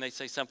cheek, and they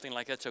say something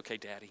like, that's okay,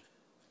 Daddy.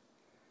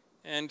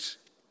 And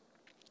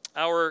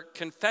our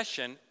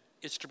confession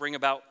is to bring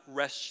about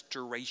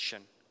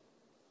restoration.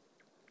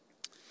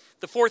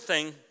 The fourth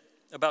thing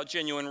about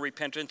genuine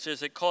repentance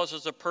is it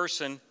causes a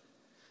person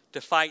to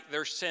fight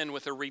their sin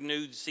with a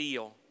renewed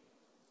zeal.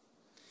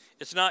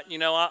 It's not,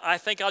 I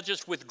think I'll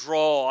just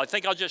withdraw. I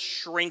think I'll just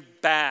shrink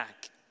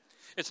back.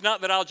 It's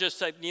not that I'll just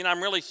say,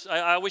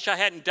 I wish I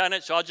hadn't done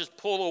it, so I'll just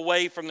pull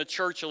away from the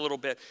church a little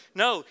bit.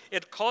 No,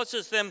 it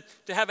causes them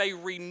to have a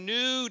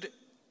renewed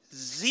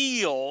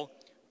zeal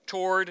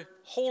toward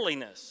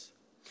holiness.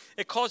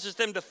 It causes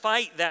them to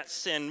fight that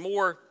sin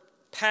more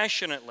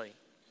passionately.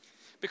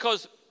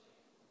 Because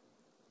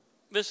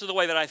this is the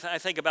way that I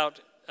think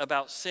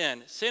about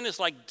sin. Sin is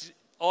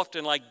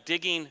often like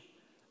digging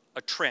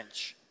a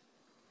trench.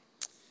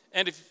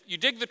 And if you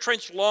dig the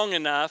trench long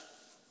enough,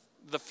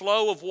 the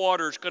flow of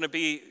water is going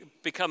to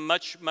become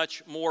much,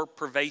 much more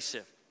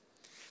pervasive.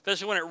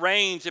 Especially when it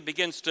rains, it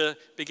begins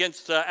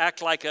to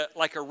act like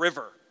a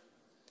river.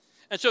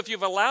 And so if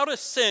you've allowed a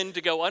sin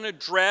to go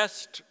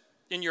unaddressed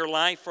in your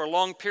life for a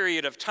long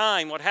period of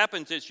time, what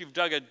happens is you've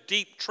dug a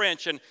deep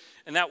trench and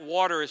that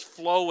water is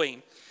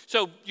flowing.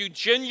 So you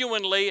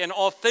genuinely and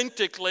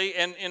authentically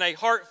and in a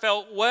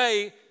heartfelt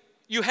way,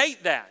 you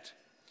hate that.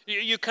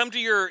 You come to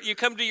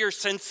your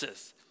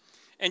senses.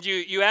 And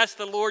you ask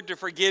the Lord to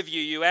forgive you.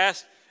 You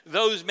ask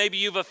those maybe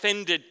you've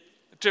offended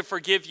to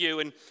forgive you.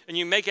 And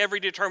you make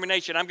every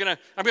determination. I'm gonna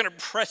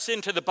press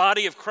into the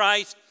body of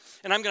Christ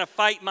and I'm gonna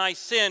fight my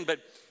sin. But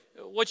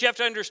what you have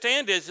to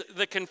understand is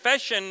the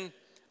confession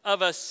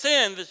of a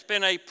sin that's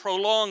been a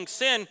prolonged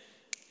sin,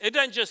 it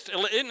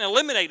isn't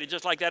eliminated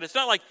just like that. It's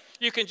not like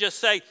you can just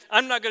say,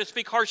 I'm not going to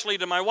speak harshly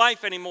to my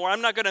wife anymore.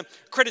 I'm not going to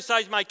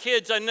criticize my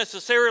kids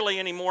unnecessarily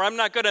anymore. I'm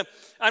not going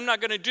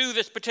to do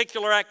this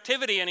particular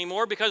activity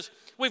anymore because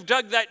we've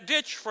dug that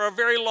ditch for a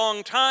very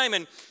long time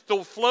and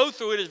the flow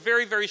through it is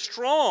very, very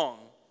strong.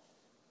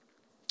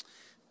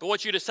 But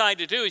what you decide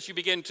to do is you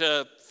begin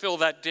to fill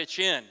that ditch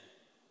in.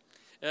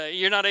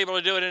 You're not able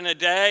to do it in a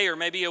day or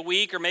maybe a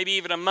week or maybe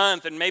even a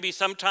month. And maybe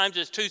sometimes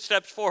it's 2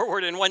 steps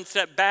forward and 1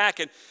 step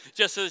back. And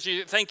just as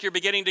you think you're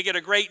beginning to get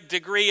a great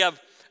degree of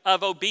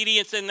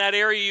obedience in that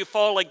area, you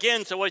fall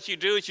again. So what you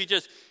do is you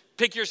just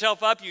pick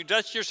yourself up. You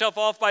dust yourself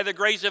off by the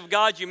grace of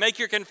God. You make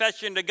your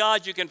confession to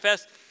God. You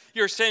confess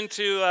your sin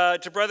to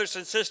brothers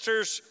and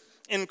sisters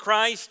in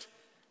Christ.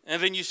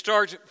 And then you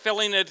start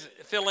filling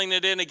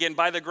it in again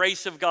by the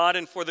grace of God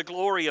and for the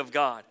glory of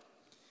God.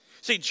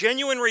 See,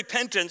 genuine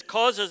repentance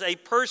causes a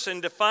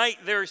person to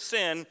fight their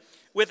sin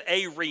with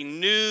a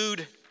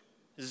renewed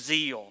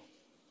zeal.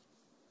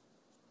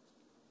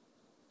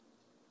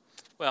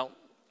 Well,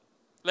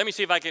 let me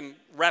see if I can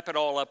wrap it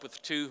all up with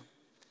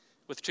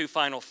two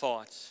final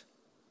thoughts.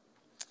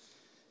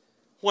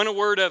 One a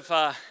word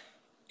of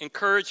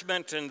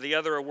encouragement and the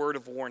other a word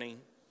of warning.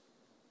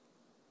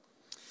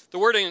 The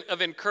word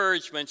of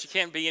encouragement, you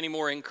can't be any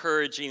more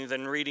encouraging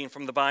than reading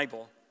from the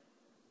Bible.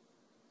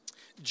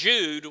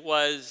 Jude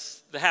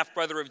was the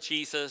half-brother of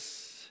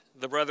Jesus,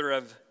 the brother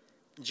of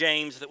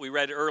James that we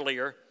read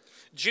earlier.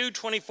 Jude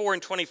 24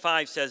 and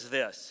 25 says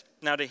this,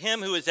 "Now to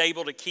him who is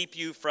able to keep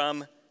you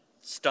from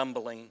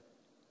stumbling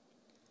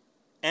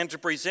and to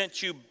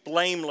present you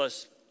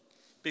blameless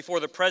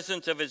before the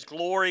presence of his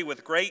glory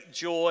with great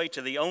joy,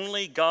 to the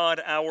only God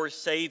our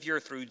Savior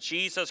through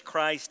Jesus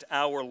Christ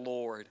our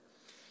Lord,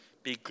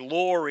 be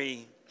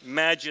glory,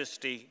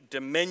 majesty,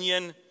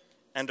 dominion,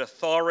 and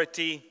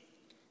authority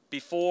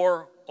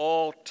before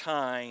all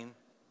time,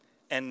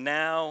 and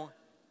now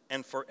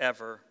and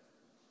forever.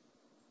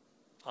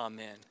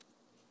 Amen."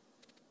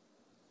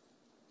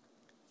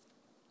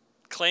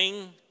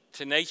 Cling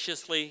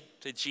tenaciously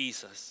to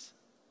Jesus,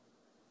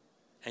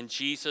 and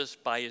Jesus,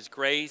 by his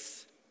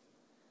grace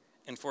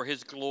and for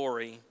his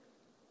glory,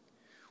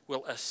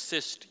 will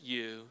assist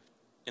you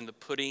in the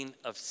putting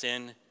of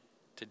sin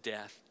to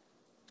death.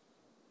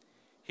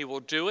 He will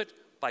do it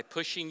by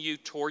pushing you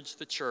towards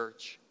the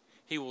church.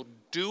 He will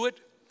do it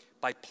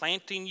by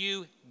planting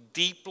you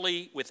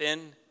deeply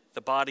within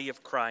the body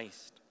of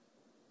Christ.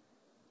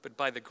 But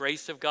by the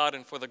grace of God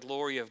and for the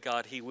glory of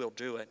God, he will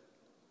do it.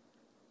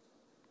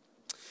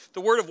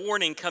 The word of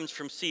warning comes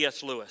from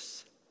C.S.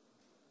 Lewis.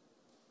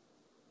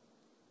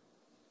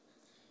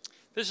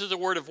 This is a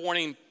word of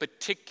warning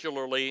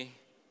particularly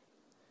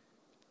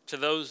to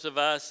those of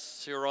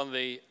us who are on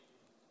the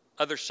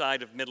other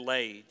side of middle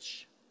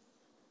age.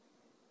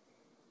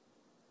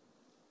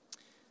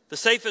 The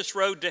safest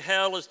road to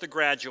hell is the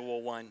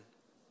gradual one,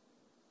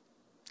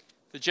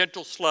 the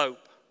gentle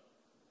slope,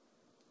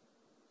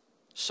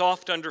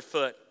 soft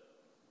underfoot,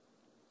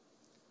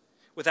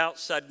 without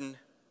sudden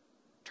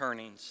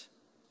turnings,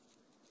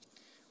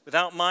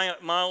 without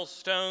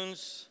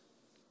milestones,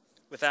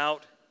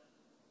 without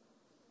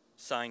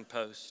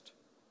signpost.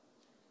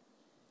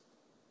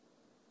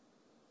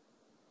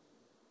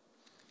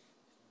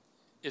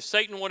 If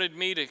Satan wanted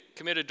me to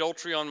commit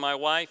adultery on my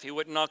wife, he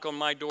wouldn't knock on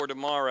my door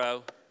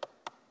tomorrow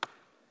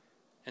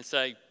and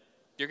say,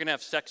 you're going to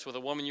have sex with a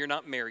woman you're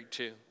not married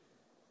to.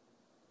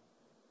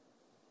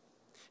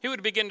 He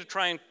would begin to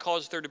try and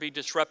cause there to be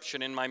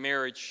disruption in my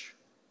marriage.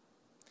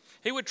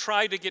 He would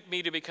try to get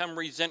me to become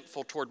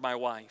resentful toward my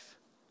wife.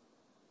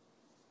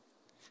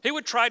 He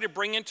would try to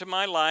bring into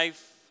my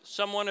life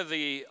someone of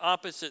the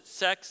opposite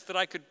sex that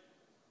I could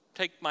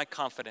take my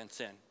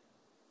confidence in,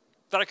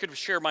 that I could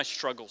share my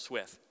struggles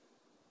with.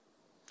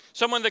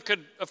 Someone that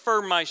could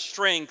affirm my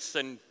strengths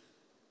and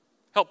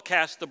help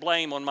cast the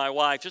blame on my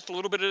wife, just a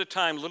little bit at a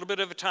time, a little bit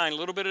at a time, a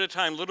little bit at a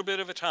time, a little bit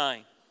at a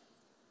time.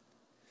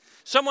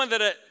 Someone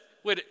that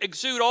would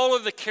exude all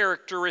of the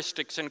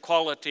characteristics and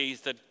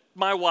qualities that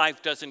my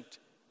wife doesn't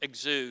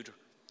exude,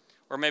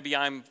 or maybe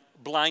I'm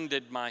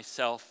blinded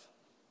myself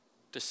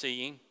to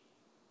seeing.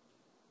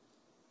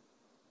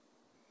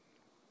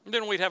 And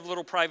then we'd have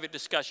little private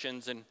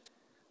discussions, and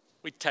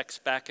we'd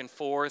text back and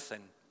forth,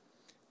 and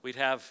we'd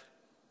have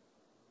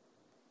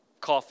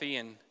coffee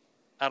and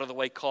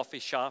out-of-the-way coffee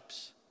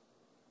shops.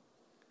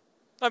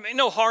 I mean,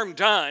 no harm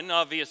done,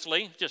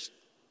 obviously, just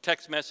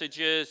text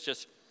messages,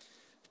 just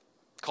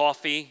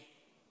coffee,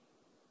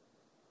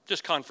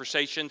 just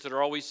conversations that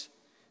are always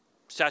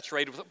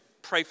saturated with,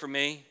 pray for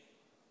me.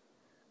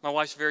 My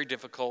wife's very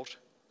difficult.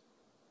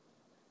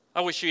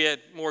 I wish she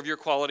had more of your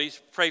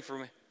qualities. Pray for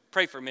me.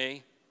 Pray for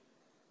me.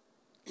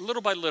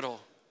 Little by little,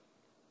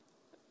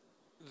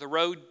 the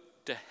road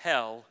to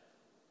hell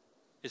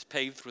is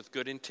paved with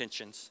good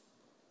intentions.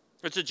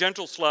 It's a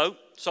gentle slope,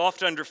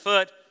 soft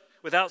underfoot,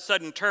 without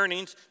sudden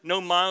turnings,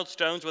 no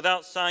milestones,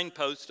 without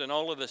signposts, and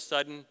all of a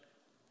sudden,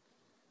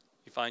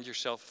 you find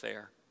yourself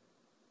there.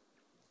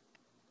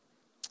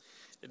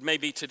 It may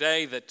be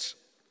today that,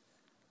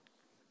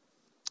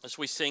 as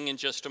we sing in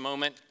just a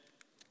moment,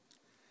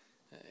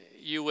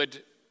 you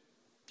would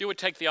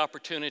take the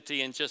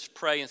opportunity and just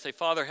pray and say,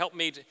 Father, help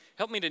me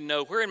to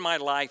know where in my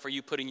life are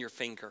you putting your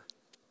finger.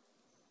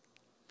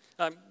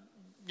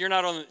 You're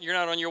not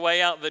on your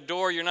way out the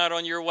door. You're not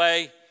on your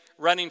way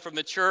running from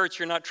the church.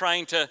 You're not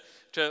trying to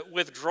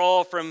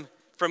withdraw from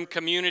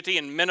community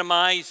and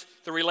minimize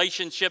the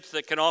relationships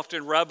that can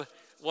often rub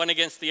one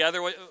against the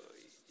other.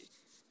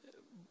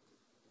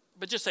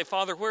 But just say,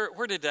 Father, where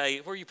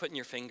are you putting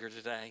your finger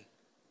today?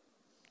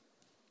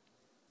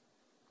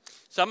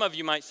 Some of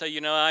you might say,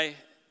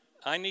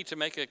 I need to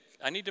make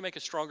a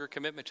stronger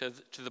commitment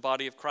to the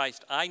body of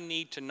Christ. I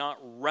need to not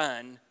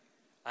run.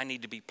 I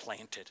need to be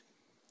planted.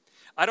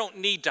 I don't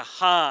need to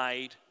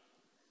hide.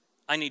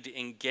 I need to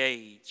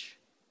engage.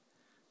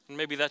 And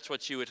maybe that's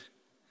what you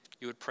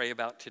would pray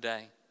about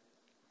today.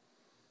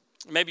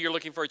 Maybe you're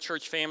looking for a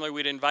church family.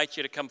 We'd invite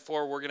you to come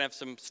forward. We're going to have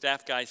some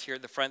staff guys here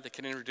at the front that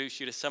can introduce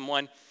you to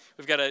someone.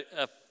 We've got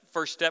a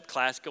first step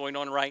class going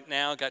on right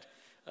now. Got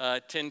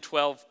 10,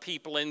 12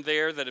 people in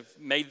there that have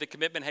made the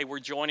commitment. Hey, we're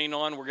joining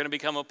on. We're going to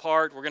become a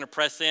part. We're going to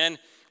press in.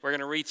 We're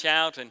going to reach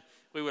out. And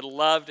we would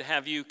love to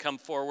have you come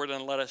forward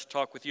and let us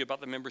talk with you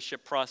about the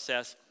membership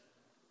process.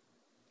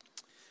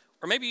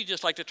 Or maybe you'd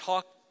just like to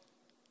talk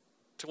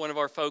to one of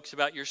our folks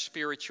about your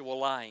spiritual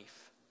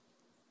life.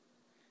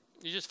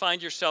 You just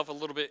find yourself a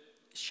little bit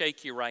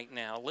shaky right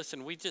now.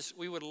 Listen,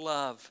 we would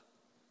love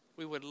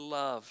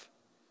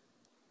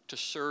to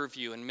serve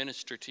you and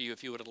minister to you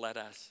if you would let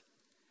us.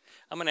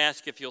 I'm going to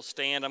ask if you'll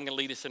stand. I'm going to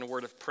lead us in a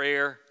word of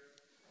prayer,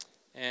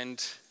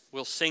 and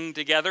we'll sing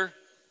together.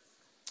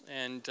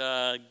 And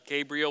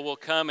Gabriel will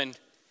come and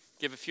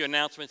give a few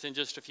announcements in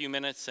just a few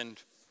minutes, and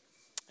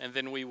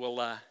then we will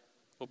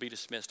we'll be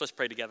dismissed. Let's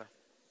pray together.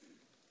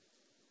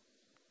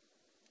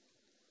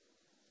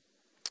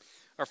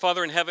 Our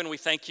Father in heaven, we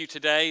thank you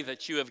today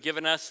that you have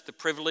given us the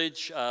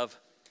privilege of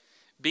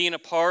being a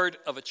part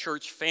of a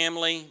church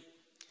family.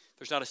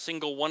 There's not a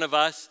single one of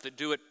us that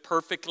do it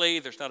perfectly.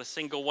 There's not a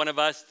single one of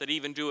us that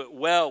even do it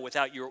well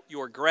without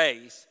your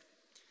grace.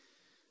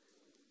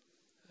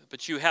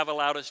 But you have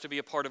allowed us to be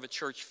a part of a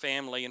church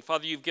family. And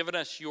Father, you've given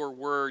us your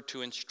word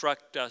to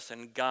instruct us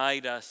and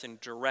guide us and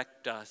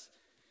direct us,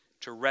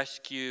 to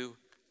rescue,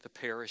 the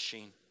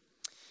perishing.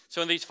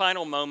 So in these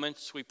final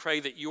moments, we pray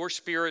that your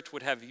Spirit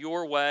would have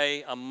your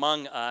way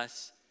among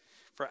us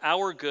for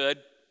our good,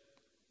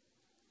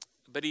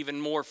 but even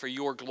more for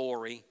your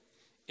glory.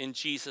 In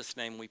Jesus'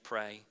 name we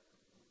pray.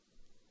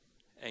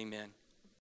 Amen.